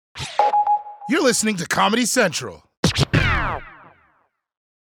You're listening to Comedy Central.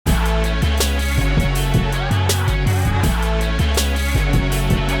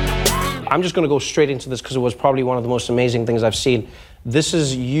 I'm just going to go straight into this because it was probably one of the most amazing things I've seen. This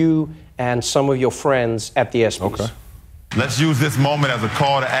is you and some of your friends at the ESPYs. Okay. Let's use this moment as a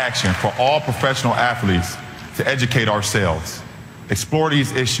call to action for all professional athletes to educate ourselves, explore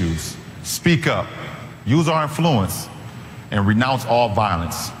these issues, speak up, use our influence, and renounce all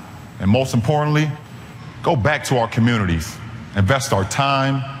violence. And most importantly, go back to our communities, invest our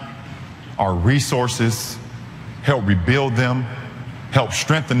time, our resources, help rebuild them, help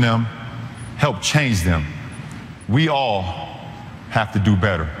strengthen them, help change them. We all have to do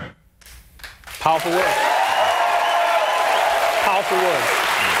better. Powerful words. Powerful words.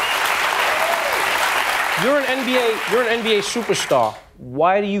 You're an NBA superstar.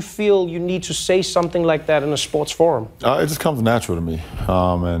 Why do you feel you need to say something like that in a sports forum? It just comes natural to me.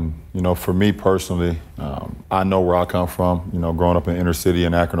 And, you know, for me personally, I know where I come from, you know, growing up in inner city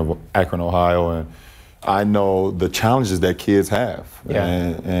in Akron, Ohio, and I know the challenges that kids have. Yeah.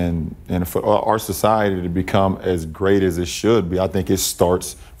 And for our society to become as great as it should be, I think it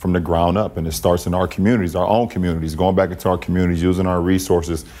starts from the ground up, and it starts in our communities, our own communities, going back into our communities, using our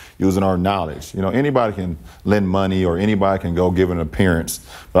resources, using our knowledge. You know, anybody can lend money or anybody can go give an appearance,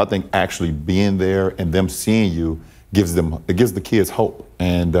 but I think actually being there and them seeing you gives the kids hope.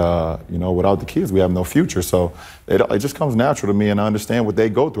 And, you know, without the kids, we have no future. So it just comes natural to me, and I understand what they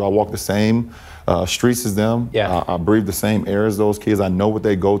go through. I walk the same streets as them. Yeah. I breathe the same air as those kids. I know what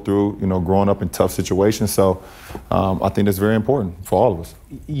they go through, you know, growing up in tough situations. So I think that's very important for all of us.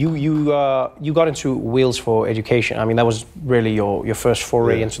 You got into Wheels for Education. I mean, that was really your first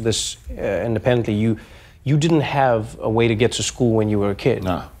foray into this independently. You didn't have a way to get to school when you were a kid.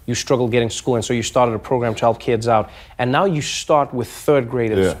 Nah. You struggled getting to school, and so you started a program to help kids out. And now you start with third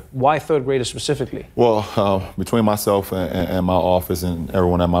graders. Yeah. Why third graders specifically? Well, between myself and my office and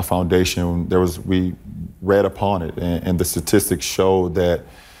everyone at my foundation, we read upon it, and the statistics show that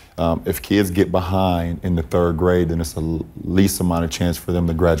if kids get behind in the third grade, then it's the least amount of chance for them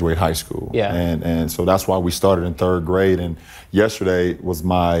to graduate high school. Yeah. And so that's why we started in third grade. And yesterday was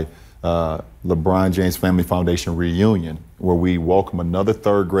my LeBron James Family Foundation reunion, where we welcome another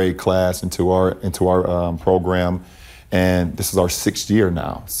third grade class into our program, and this is our 6th year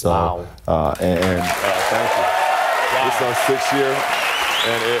now. So, wow. Thank you. Wow. This is our 6th year,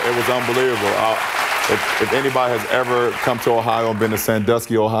 and it was unbelievable. If anybody has ever come to Ohio and been to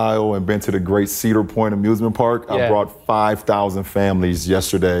Sandusky, Ohio, and been to the Great Cedar Point Amusement Park, I brought 5,000 families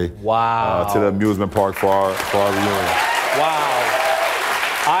yesterday. Wow. To the amusement park for our reunion. Wow.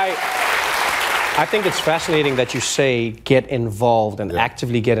 I think it's fascinating that you say get involved and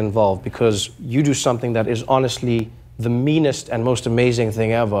actively get involved, because you do something that is honestly the meanest and most amazing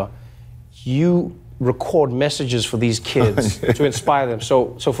thing ever. You record messages for these kids to inspire them.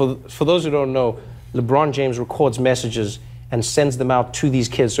 So for those who don't know, LeBron James records messages and sends them out to these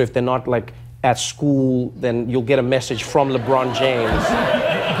kids. So if they're not like at school, then you'll get a message from LeBron James.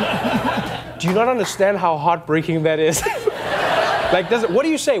 Do you not understand how heartbreaking that is? Like, what do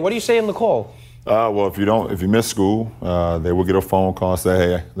you say? What do you say in the call? Well, if you miss school, they will get a phone call and say,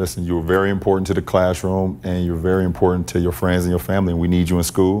 hey, listen, you were very important to the classroom, and you're very important to your friends and your family, and we need you in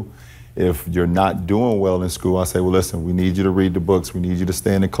school. If you're not doing well in school, I say, well, listen, we need you to read the books. We need you to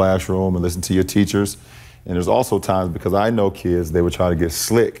stay in the classroom and listen to your teachers. And there's also times, because I know kids, they would try to get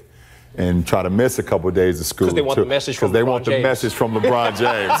slick and try to miss a couple of days of school. Because they want the message from LeBron James. Because they want the message from LeBron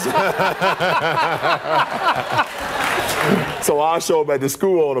James. So I'll show up at the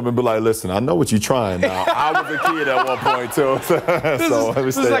school on them and be like, listen, I know what you're trying now. I was a kid at one point, too.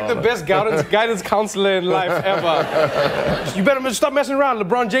 This is like the best guidance counselor in life ever. You better stop messing around.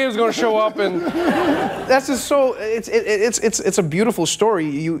 LeBron James is going to show up, and that's just so, it's a beautiful story.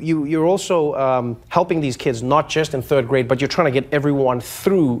 You're also helping these kids, not just in third grade, but you're trying to get everyone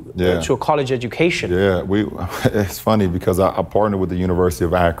through to a college education. Yeah, it's funny because I partnered with the University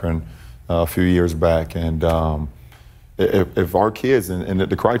of Akron a few years back, and if our kids, and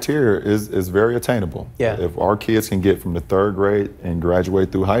the criteria is very attainable. Yeah. If our kids can get from the third grade and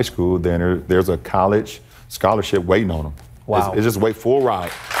graduate through high school, then there's a college scholarship waiting on them. Wow. It's just wait full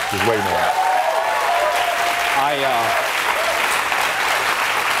ride, just waiting on them.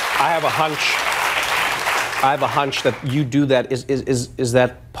 I have a hunch that you do that. Is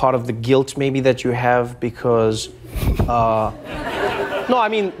that part of the guilt maybe that you have because? No, I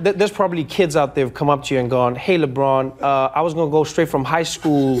mean, there's probably kids out there who've come up to you and gone, hey, LeBron, I was going to go straight from high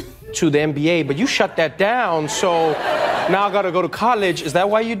school to the NBA, but you shut that down, so now I got to go to college. Is that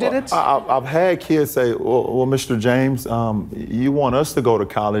why you did it? I've had kids say, well, Mr. James, you want us to go to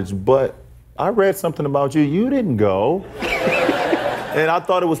college, but I read something about you. You didn't go. And I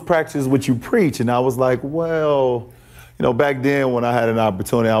thought it was practice what you preach. And I was like, well, you know, back then when I had an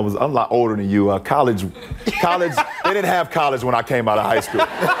opportunity, I'm a lot older than you. College, they didn't have college when I came out of high school.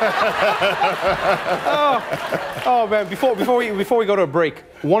 Oh man, before we go to a break,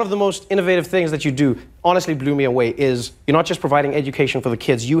 one of the most innovative things that you do, honestly blew me away, is you're not just providing education for the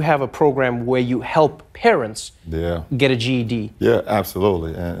kids, you have a program where you help parents get a GED. Yeah,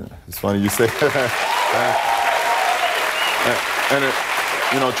 absolutely. And it's funny you say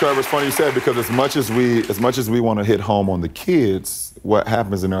you know, Trevor, it's funny you said, because as much as we want to hit home on the kids, what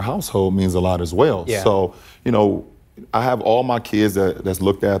happens in their household means a lot as well. Yeah. So, you know, I have all my kids that's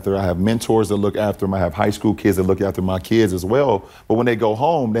looked after. I have mentors that look after them. I have high school kids that look after my kids as well. But when they go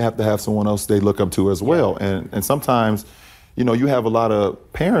home, they have to have someone else they look up to as well. And sometimes, you know, you have a lot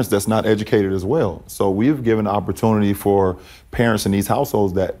of parents that's not educated as well. So we've given an opportunity for parents in these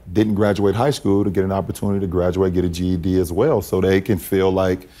households that didn't graduate high school to get an opportunity to graduate, get a GED as well, so they can feel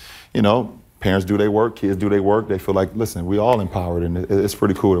like, you know, parents do their work, kids do their work. They feel like, listen, we all empowered, and it's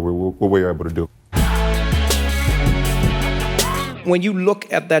pretty cool that what we're able to do. When you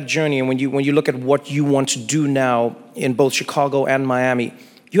look at that journey and when you look at what you want to do now in both Chicago and Miami,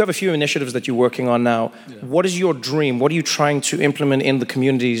 you have a few initiatives that you're working on now. Yeah. What is your dream? What are you trying to implement in the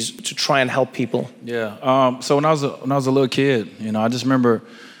communities to try and help people? Yeah. So when I was a little kid, you know, I just remember,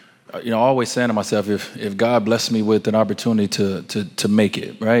 you know, always saying to myself, if God blessed me with an opportunity to make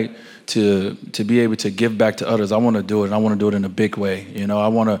it, right? To be able to give back to others, I want to do it. And I want to do it in a big way. You know, I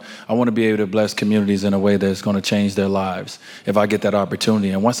want to be able to bless communities in a way that's going to change their lives if I get that opportunity.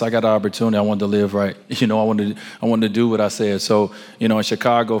 And once I got the opportunity, I wanted to live right. You know, I wanted to do what I said. So, you know, in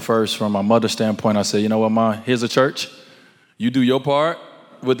Chicago first, from my mother's standpoint, I said, you know what, Ma, here's a church. You do your part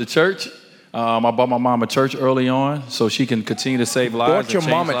with the church. I bought my mom a church early on so she can continue to save lives. Bought your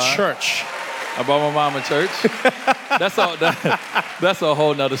mom a church. I bought my mom a church. That's a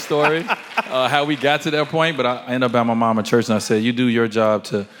whole nother story, how we got to that point. But I ended up buying my mom a church, and I said, you do your job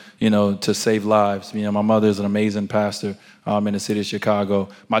to save lives. You know, my mother is an amazing pastor in the city of Chicago.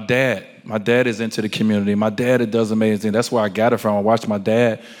 My dad is into the community. My dad does amazing. That's where I got it from. I watched my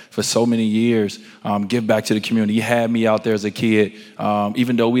dad for so many years give back to the community. He had me out there as a kid.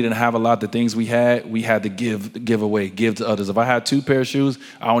 Even though we didn't have a lot, the things we had to give away, give to others. If I had 2 pairs of shoes,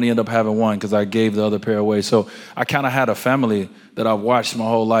 I only end up having 1 because I gave the other pair away. So I kind of had a family that I've watched my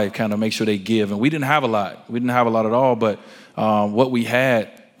whole life kind of make sure they give. And we didn't have a lot. We didn't have a lot at all, but what we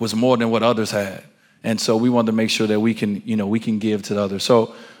had was more than what others had. And so we wanted to make sure that we can give to others.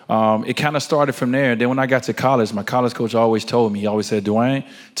 So it kind of started from there. And then when I got to college, my college coach always told me, he always said, Dwayne,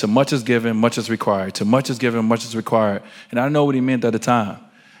 to much is given, much is required. To much is given, much is required. And I know what he meant at the time.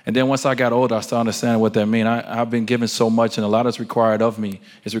 And then once I got older, I started understanding what that meant. I've been given so much, and a lot is required of me.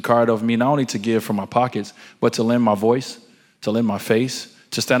 It's required of me not only to give from my pockets, but to lend my voice, to lend my face,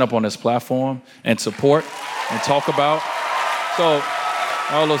 to stand up on this platform and support and talk about. So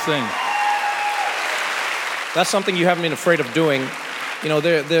all those things. That's something you haven't been afraid of doing. You know,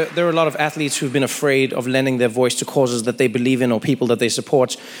 there are a lot of athletes who've been afraid of lending their voice to causes that they believe in or people that they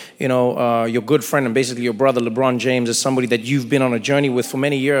support. You know, your good friend and basically your brother, LeBron James, is somebody that you've been on a journey with for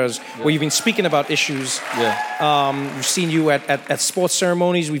many years, where you've been speaking about issues. Yeah. We've seen you at sports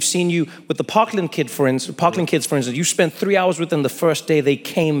ceremonies. We've seen you with the Parkland kids, for instance. You spent 3 hours with them the first day they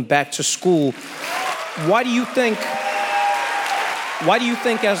came back to school. Why do you think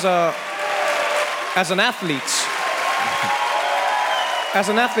as an athlete,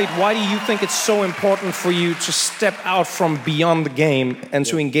 why do you think it's so important for you to step out from beyond the game and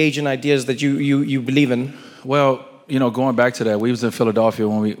to engage in ideas that you believe in? Well, you know, going back to that, we was in Philadelphia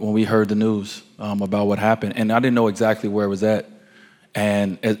when we heard the news about what happened, and I didn't know exactly where it was at.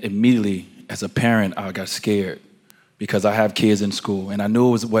 And immediately, as a parent, I got scared because I have kids in school, and I knew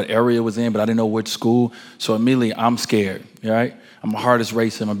it was what area it was in, but I didn't know which school. So immediately, I'm scared, right? My heart is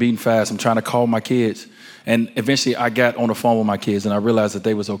racing. I'm beating fast. I'm trying to call my kids. And eventually I got on the phone with my kids and I realized that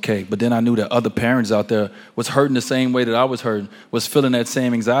they was okay. But then I knew that other parents out there was hurting the same way that I was hurting, was feeling that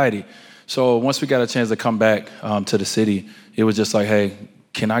same anxiety. So once we got a chance to come back to the city, it was just like, hey,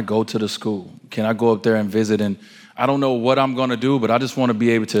 can I go to the school? Can I go up there and visit? And I don't know what I'm gonna do, but I just wanna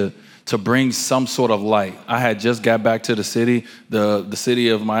be able to bring some sort of light. I had just got back to the city. The city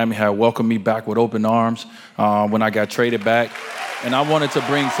of Miami had welcomed me back with open arms when I got traded back. And I wanted to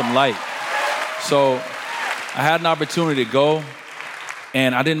bring some light. So I had an opportunity to go,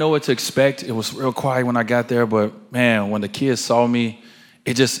 and I didn't know what to expect. It was real quiet when I got there, but man, when the kids saw me,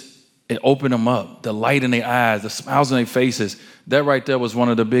 it opened them up. The light in their eyes, the smiles on their faces. That right there was one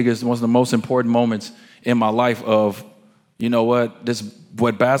of the most important moments in my life of, you know what, this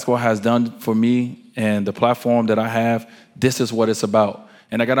what basketball has done for me and the platform that I have, this is what it's about.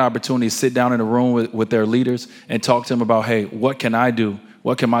 And I got an opportunity to sit down in a room with their leaders and talk to them about, hey, what can I do?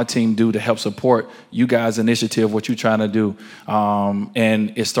 What can my team do to help support you guys' initiative, what you're trying to do?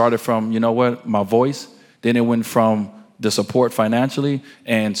 And it started from, my voice. Then it went from the support financially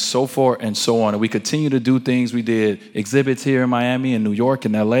and so forth and so on. And we continue to do things. We did exhibits here in Miami and New York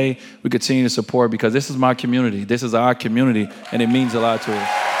and LA. We continue to support because this is my community. This is our community, and it means a lot to us.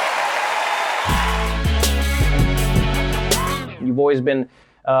 You've always been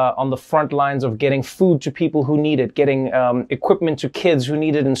on the front lines of getting food to people who need it, getting equipment to kids who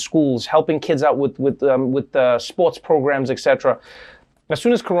need it in schools, helping kids out with sports programs, etc. As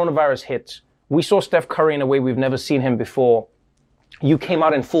soon as coronavirus hit, we saw Steph Curry in a way we've never seen him before. You came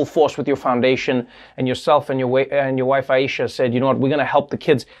out in full force with your foundation, and yourself and your wife Aisha said, you know what, we're going to help the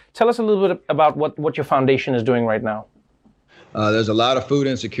kids. Tell us a little bit about what your foundation is doing right now. There's a lot of food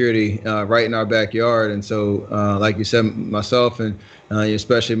insecurity right in our backyard. And so, like you said, myself and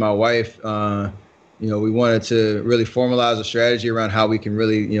especially my wife, we wanted to really formalize a strategy around how we can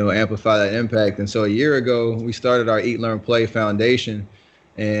really, amplify that impact. And so a year ago, we started our Eat, Learn, Play Foundation.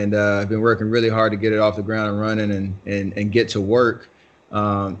 And I've been working really hard to get it off the ground and running and get to work,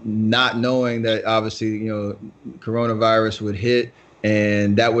 not knowing that obviously, coronavirus would hit.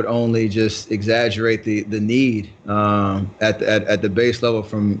 And that would only just exaggerate the need at the base level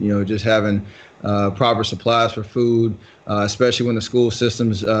from, just having proper supplies for food, especially when the school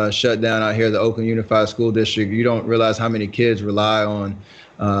systems shut down out here, the Oakland Unified School District. You don't realize how many kids rely on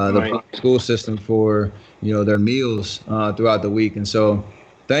the school system for, their meals throughout the week. And so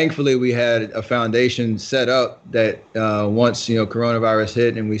thankfully, we had a foundation set up that once, coronavirus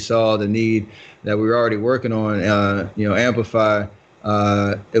hit and we saw the need that we were already working on, amplify.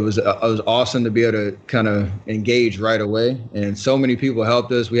 It was awesome to be able to kind of engage right away. And so many people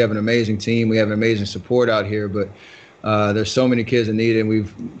helped us. We have an amazing team. We have an amazing support out here, but there's so many kids in need, and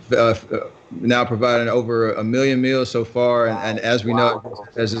we've now provided over 1 million meals so far. And as we know,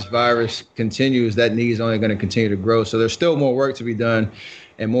 as this virus continues, that need is only going to continue to grow. So there's still more work to be done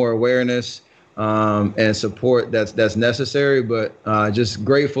and more awareness and support that's necessary, but just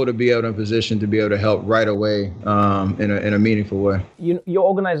grateful to be able in a position to be able to help right away in a meaningful way. Your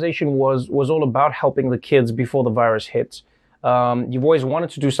organization was all about helping the kids before the virus hit. You've always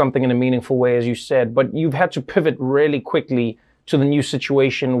wanted to do something in a meaningful way, as you said, but you've had to pivot really quickly to the new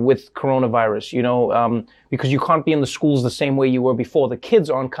situation with coronavirus, because you can't be in the schools the same way you were before. The kids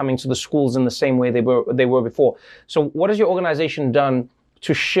aren't coming to the schools in the same way they were before. So what has your organization done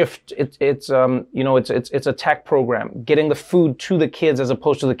to shift its attack program, getting the food to the kids as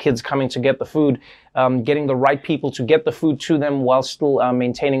opposed to the kids coming to get the food, getting the right people to get the food to them while still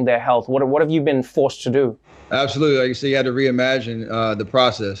maintaining their health? What have you been forced to do? Absolutely. Like you said, you had to reimagine the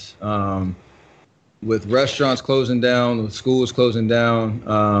process. With restaurants closing down, with schools closing down,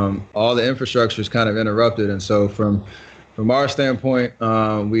 all the infrastructure is kind of interrupted. And so from our standpoint,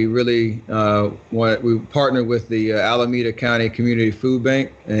 we really we partnered with the Alameda County Community Food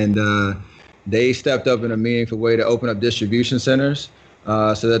Bank, and they stepped up in a meaningful way to open up distribution centers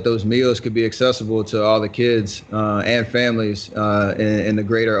so that those meals could be accessible to all the kids and families in the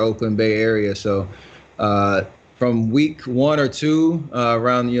greater Oakland Bay area. So from week 1 or 2,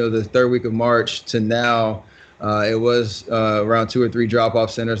 around the third week of March to now, it was around 2 or 3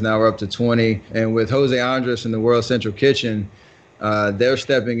 drop-off centers. Now we're up to 20. And with Jose Andres and the World Central Kitchen, they're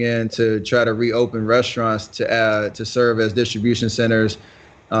stepping in to try to reopen restaurants to serve as distribution centers.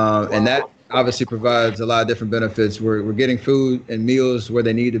 And that obviously provides a lot of different benefits. We're getting food and meals where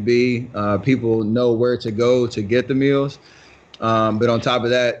they need to be. People know where to go to get the meals. But on top of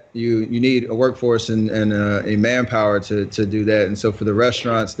that, you need a workforce and a manpower to do that. And so for the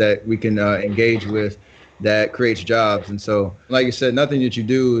restaurants that we can engage with, that creates jobs. And so, like you said, nothing that you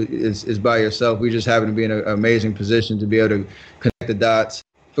do is by yourself. We just happen to be in an amazing position to be able to connect the dots.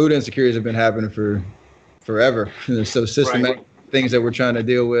 Food insecurities have been happening for forever. So systematic things that we're trying to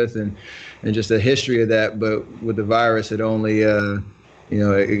deal with and just a history of that. But with the virus, it only, it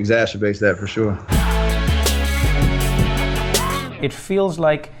exacerbates that for sure. It feels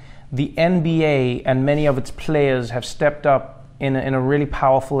like the NBA and many of its players have stepped up in a really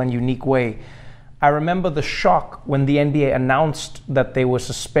powerful and unique way. I remember the shock when the NBA announced that they were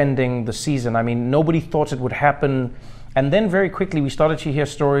suspending the season. I mean, nobody thought it would happen. And then very quickly, we started to hear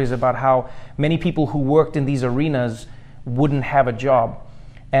stories about how many people who worked in these arenas wouldn't have a job.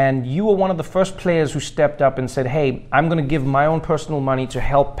 And you were one of the first players who stepped up and said, hey, I'm going to give my own personal money to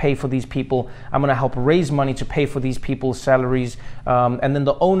help pay for these people. I'm going to help raise money to pay for these people's salaries. And then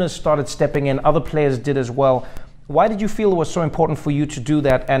the owners started stepping in. Other players did as well. Why did you feel it was so important for you to do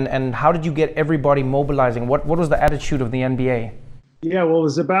that? And how did you get everybody mobilizing? What was the attitude of the NBA? Yeah, well, it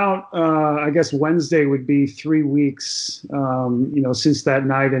was about, I guess Wednesday would be 3 weeks, since that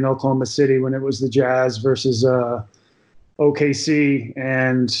night in Oklahoma City when it was the Jazz versus OKC.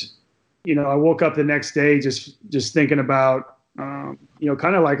 And, I woke up the next day just thinking about,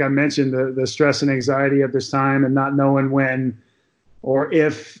 kind of like I mentioned, the stress and anxiety of this time and not knowing when or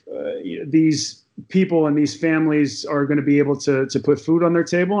if these people and these families are going to be able to put food on their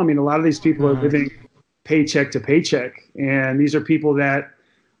table. I mean, a lot of these people are living paycheck to paycheck. And these are people that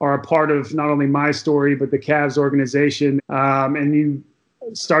are a part of not only my story, but the Cavs organization. And you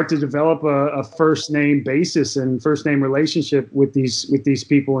start to develop a first name basis and first name relationship with these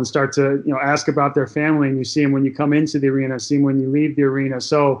people and start to, ask about their family. And you see them when you come into the arena, see them when you leave the arena.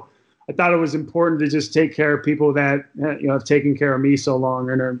 So I thought it was important to just take care of people that, have taken care of me so long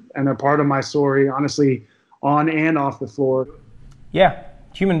and are part of my story, honestly, on and off the floor. Yeah.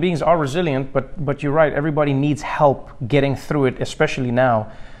 Human beings are resilient, but you're right. Everybody needs help getting through it, especially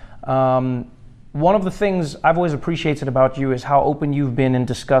now. One of the things I've always appreciated about you is how open you've been in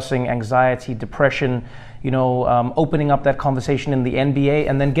discussing anxiety, depression, opening up that conversation in the NBA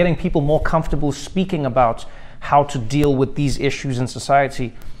and then getting people more comfortable speaking about how to deal with these issues in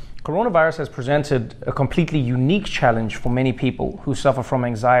society. Coronavirus has presented a completely unique challenge for many people who suffer from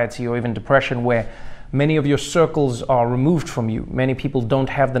anxiety or even depression, where many of your circles are removed from you. Many people don't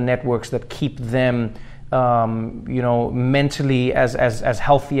have the networks that keep them, mentally as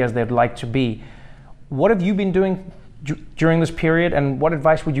healthy as they'd like to be. What have you been doing during this period, and what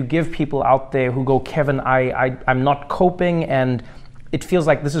advice would you give people out there who go, Kevin, I'm not coping, and it feels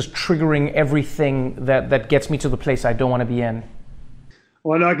like this is triggering everything that gets me to the place I don't want to be in?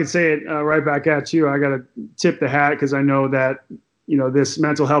 Well, I know I can say it right back at you. I got to tip the hat because I know that this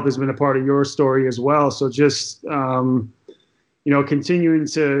mental health has been a part of your story as well. So just, continuing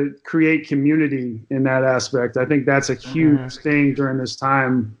to create community in that aspect. I think that's a huge thing during this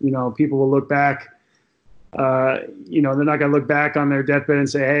time. People will look back, they're not going to look back on their deathbed and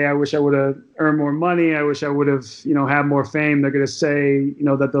say, hey, I wish I would have earned more money. I wish I would have, had more fame. They're going to say,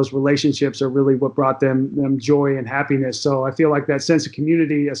 that those relationships are really what brought them joy and happiness. So I feel like that sense of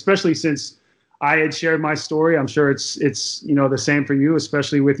community, especially since I had shared my story. I'm sure it's the same for you,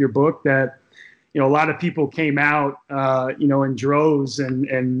 especially with your book, that, a lot of people came out, in droves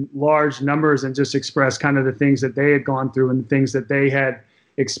and large numbers and just expressed kind of the things that they had gone through and the things that they had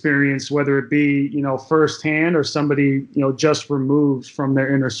experienced, whether it be, firsthand or somebody, just removed from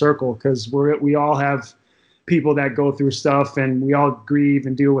their inner circle. Because we all have people that go through stuff and we all grieve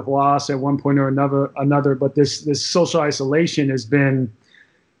and deal with loss at one point or another. But this social isolation has been,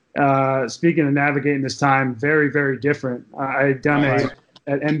 speaking of navigating this time, very, very different. I had done at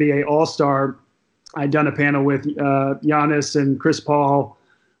NBA All-Star, I'd done a panel with Giannis and Chris Paul,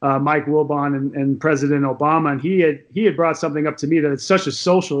 Mike Wilbon and President Obama. And he had brought something up to me that it's such a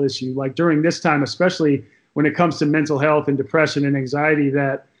social issue, like during this time, especially when it comes to mental health and depression and anxiety,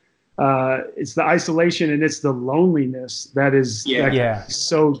 that it's the isolation and it's the loneliness that is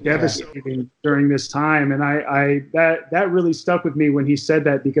so devastating during this time. And I that really stuck with me when he said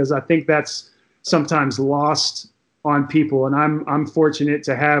that, because I think that's sometimes lost on people. And I'm fortunate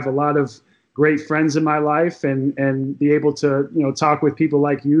to have a lot of great friends in my life and be able to, talk with people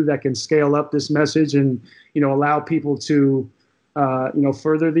like you that can scale up this message and, allow people to,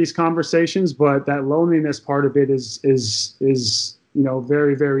 further these conversations. But that loneliness part of it is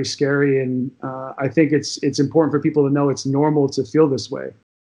very, very scary. And I think it's important for people to know it's normal to feel this way.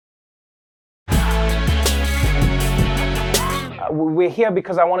 We're here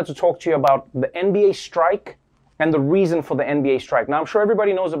because I wanted to talk to you about the NBA strike and the reason for the NBA strike. Now, I'm sure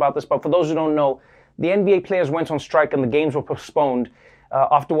everybody knows about this, but for those who don't know, the NBA players went on strike and the games were postponed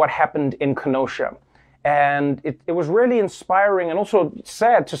after what happened in Kenosha. And it was really inspiring and also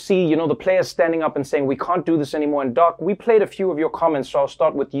sad to see, the players standing up and saying, we can't do this anymore. And Doc, we played a few of your comments, so I'll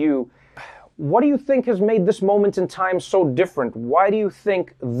start with you. What do you think has made this moment in time so different? Why do you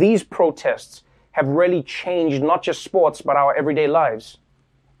think these protests have really changed not just sports, but our everyday lives?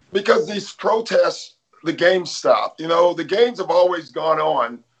 Because these protests, the game stopped. The games have always gone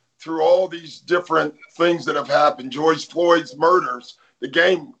on through all these different things that have happened. George Floyd's murders, the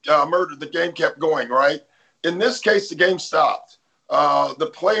game kept going, right? In this case, the game stopped. The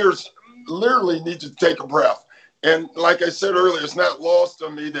players literally need to take a breath. And like I said earlier, it's not lost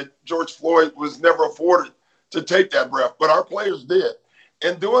on me that George Floyd was never afforded to take that breath, but our players did.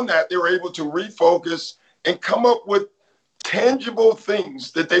 And doing that, they were able to refocus and come up with tangible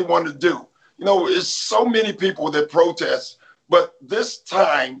things that they wanted to do. It's so many people that protest, but this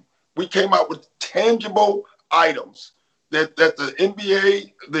time we came out with tangible items that the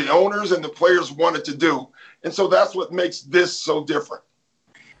NBA, the owners, and the players wanted to do. And so that's what makes this so different.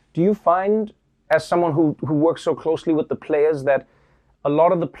 Do you find, as someone who works so closely with the players, that a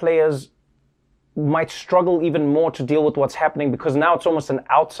lot of the players might struggle even more to deal with what's happening because now it's almost an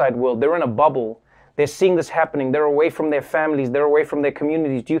outside world? They're in a bubble. They're seeing this happening. They're away from their families. They're away from their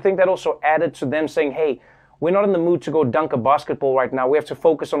communities. Do you think that also added to them saying, hey, we're not in the mood to go dunk a basketball right now. We have to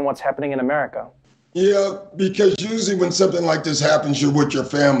focus on what's happening in America? Yeah, because usually when something like this happens, you're with your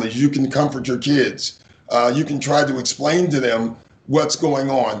families. You can comfort your kids. You can try to explain to them what's going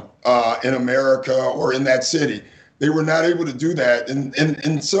on in America or in that city. They were not able to do that. And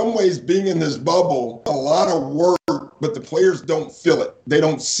in some ways, being in this bubble, a lot of work, but the players don't feel it. They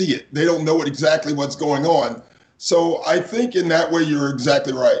don't see it. They don't know exactly what's going on. So I think in that way, you're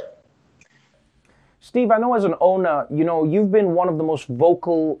exactly right. Steve, I know as an owner, you've been one of the most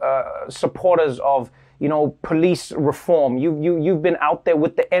vocal supporters of, police reform. You've been out there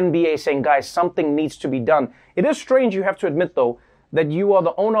with the NBA saying, guys, something needs to be done. It is strange, you have to admit, though, that you are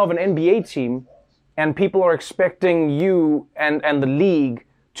the owner of an NBA team and people are expecting you and the league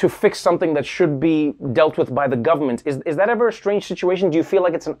to fix something that should be dealt with by the government. Is that ever a strange situation? Do you feel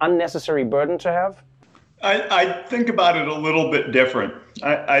like it's an unnecessary burden to have? I think about it a little bit different.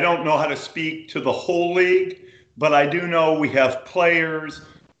 I don't know how to speak to the whole league, but I do know we have players,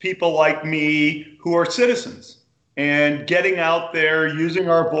 people like me who are citizens, and getting out there, using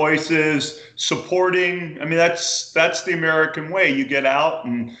our voices, supporting. I mean, that's the American way. You get out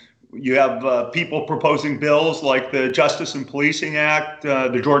and you have people proposing bills like the Justice and Policing Act,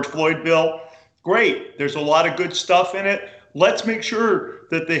 the George Floyd bill. Great. There's a lot of good stuff in it. Let's make sure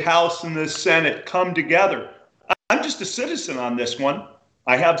that the House and the Senate come together. I'm just a citizen on this one.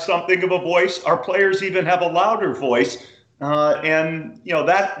 I have something of a voice. Our players even have a louder voice. And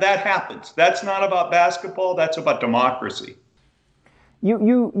that happens. That's not about basketball. That's about democracy.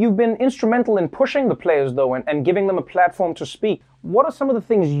 You've been instrumental in pushing the players, though, and giving them a platform to speak. What are some of the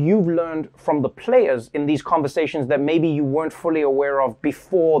things you've learned from the players in these conversations that maybe you weren't fully aware of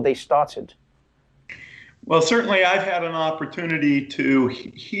before they started? Well, certainly I've had an opportunity to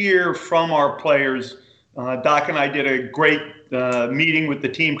hear from our players. Doc and I did a great meeting with the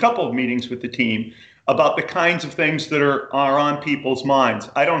team, couple of meetings with the team, about the kinds of things that are on people's minds.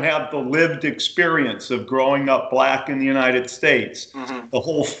 I don't have the lived experience of growing up black in the United States, the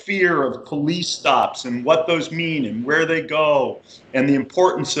whole fear of police stops and what those mean and where they go, and the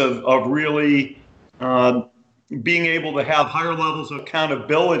importance of really being able to have higher levels of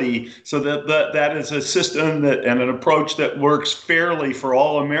accountability so that is a system and an approach that works fairly for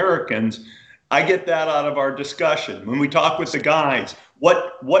all Americans. I get that out of our discussion. When we talk with the guys,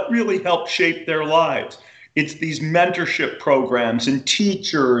 what really helped shape their lives? It's these mentorship programs and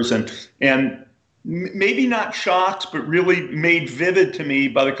teachers and maybe not shocks, but really made vivid to me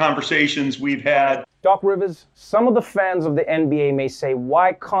by the conversations we've had. Doc Rivers, some of the fans of the NBA may say,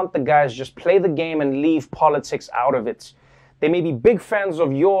 why can't the guys just play the game and leave politics out of it? They may be big fans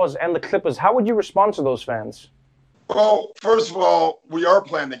of yours and the Clippers. How would you respond to those fans? Well, first of all, we are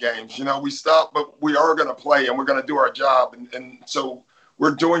playing the games. We stopped, but we are going to play and we're going to do our job. And so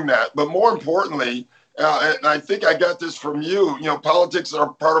we're doing that. But more importantly, and I think I got this from you, politics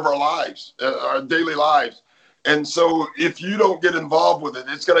are part of our lives, our daily lives. And so if you don't get involved with it,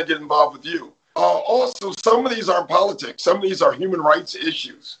 it's going to get involved with you. Also, some of these aren't politics. Some of these are human rights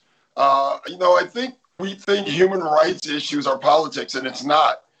issues. I think we think human rights issues are politics, and it's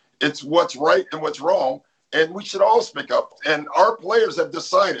not. It's what's right and what's wrong, and we should all speak up. And our players have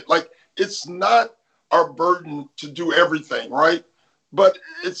decided, it's not our burden to do everything, right? But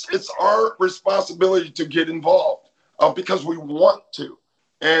it's our responsibility to get involved because we want to.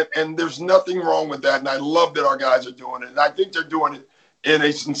 And there's nothing wrong with that. And I love that our guys are doing it. And I think they're doing it in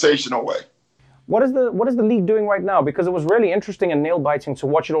a sensational way. What is the league doing right now? Because it was really interesting and nail-biting to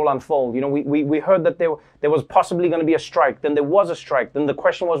watch it all unfold. We heard that there was possibly going to be a strike. Then there was a strike. Then the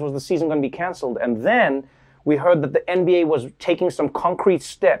question was the season going to be canceled? And then we heard that the NBA was taking some concrete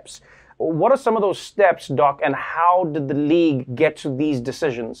steps. What are some of those steps, Doc, and how did the league get to these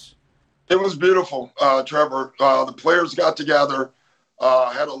decisions? It was beautiful, Trevor. The players got together,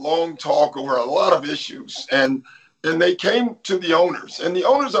 had a long talk over a lot of issues, and they came to the owners, and the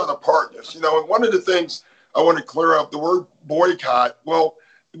owners are the partners. And one of the things I want to clear up, the word boycott. Well,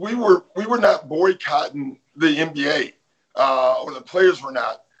 we were not boycotting the NBA, or the players were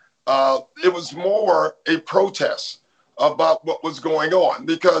not. It was more a protest about what was going on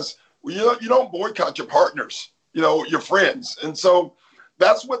because you don't boycott your partners, your friends. And so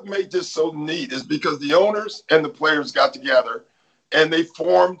that's what made this so neat is because the owners and the players got together and they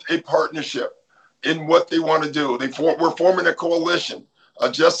formed a partnership. in what they want to do. We're forming a coalition,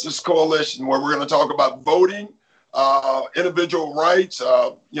 a justice coalition, where we're going to talk about voting, individual rights.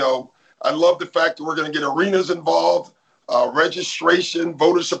 I love the fact that we're going to get arenas involved, registration,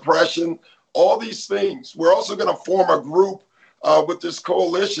 voter suppression, all these things. We're also going to form a group with this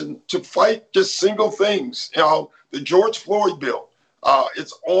coalition to fight just single things. The George Floyd bill,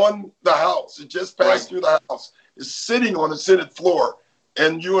 it's on the House. It just passed through the House. It's sitting on the Senate floor.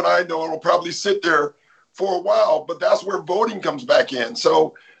 And you and I know it'll probably sit there for a while, but that's where voting comes back in.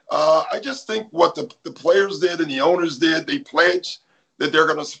 So I just think what the players did and the owners did, they pledged that they're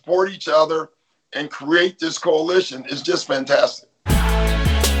going to support each other and create this coalition is just fantastic.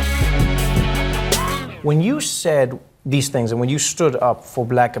 When you said these things and when you stood up for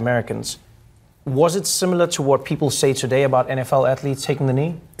Black Americans, was it similar to what people say today about NFL athletes taking the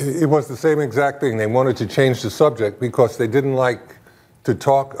knee? It was the same exact thing. They wanted to change the subject because they didn't like to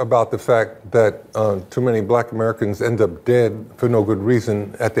talk about the fact that too many Black Americans end up dead for no good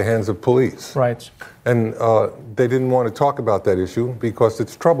reason at the hands of police. Right. And they didn't want to talk about that issue because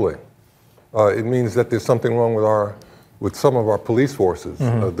it's troubling. It means that there's something wrong with some of our police forces,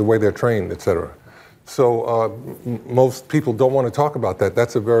 the way they're trained, et cetera. So most people don't want to talk about that.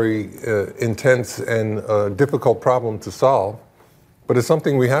 That's a very intense and difficult problem to solve, but it's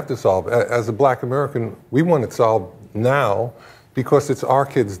something we have to solve. As a Black American, we want it solved now because it's our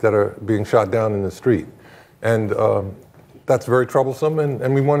kids that are being shot down in the street. And that's very troublesome,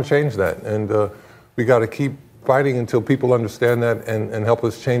 and we want to change that. And we got to keep fighting until people understand that and help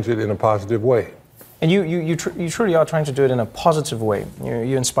us change it in a positive way. And you truly are trying to do it in a positive way.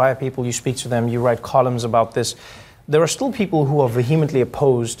 You inspire people, you speak to them, you write columns about this. There are still people who are vehemently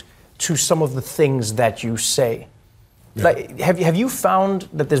opposed to some of the things that you say. Yeah. Like, have you found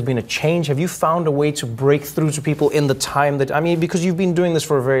that there's been a change? Have you found a way to break through to people in the time that, because you've been doing this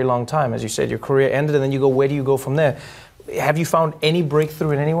for a very long time, as you said, your career ended and then you go, where do you go from there? Have you found any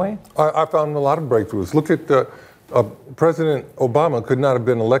breakthrough in any way? I found a lot of breakthroughs. Look at President Obama could not have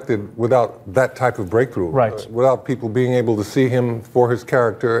been elected without that type of breakthrough. Right. Without people being able to see him for his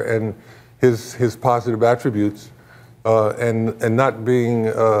character and his positive attributes, and not being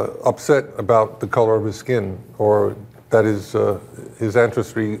upset about the color of his skin or that his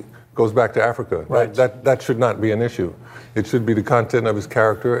ancestry goes back to Africa. Right. That should not be an issue. It should be the content of his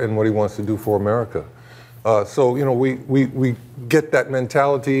character and what he wants to do for America. So we get that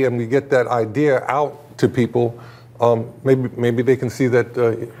mentality and we get that idea out to people. Maybe they can see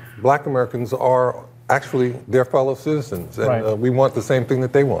that Black Americans are actually their fellow citizens, and we want the same thing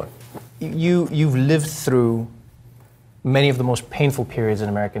that they want. You've lived through many of the most painful periods in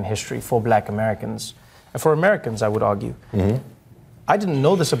American history for Black Americans, and for Americans, I would argue. Mm-hmm. I didn't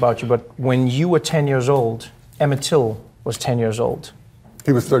know this about you, but when you were 10 years old, Emmett Till was 10 years old.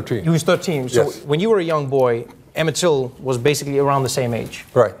 He was 13. He was 13. So yes. When you were a young boy, Emmett Till was basically around the same age.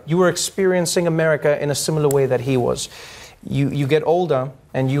 Right. You were experiencing America in a similar way that he was. You get older,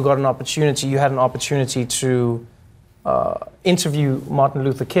 and you had an opportunity to interview Martin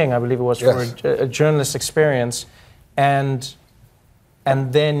Luther King, I believe it was, yes. for a journalist experience, and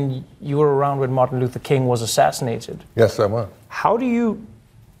then you were around when Martin Luther King was assassinated. Yes, I was. How do you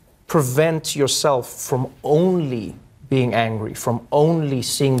prevent yourself from only being angry, from only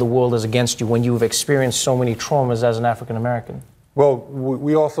seeing the world as against you when you've experienced so many traumas as an African American? Well,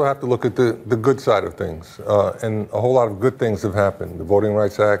 we also have to look at the good side of things, and a whole lot of good things have happened. The Voting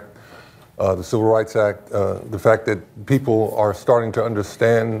Rights Act, the Civil Rights Act, the fact that people are starting to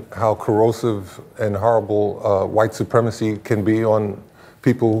understand how corrosive and horrible white supremacy can be on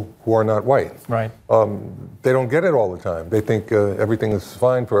people who are not white. Right. They don't get it all the time. They think everything is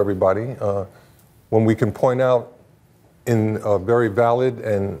fine for everybody. When we can point out in very valid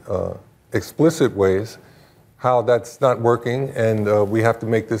and explicit ways how that's not working, and we have to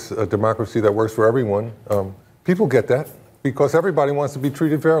make this a democracy that works for everyone. People get that because everybody wants to be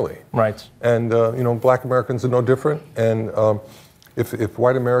treated fairly. Right. And Black Americans are no different. And if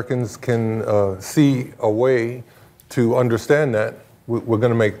white Americans can see a way to understand that, we're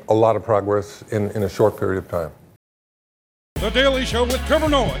going to make a lot of progress in a short period of time. The Daily Show with Trevor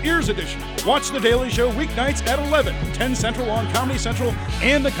Noah, Ears Edition. Watch The Daily Show weeknights at 11, 10 Central on Comedy Central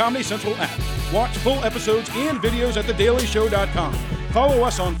and the Comedy Central app. Watch full episodes and videos at thedailyshow.com. Follow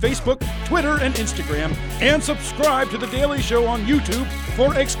us on Facebook, Twitter, and Instagram, and subscribe to The Daily Show on YouTube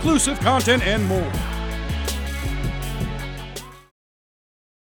for exclusive content and more.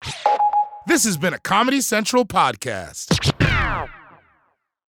 This has been a Comedy Central podcast.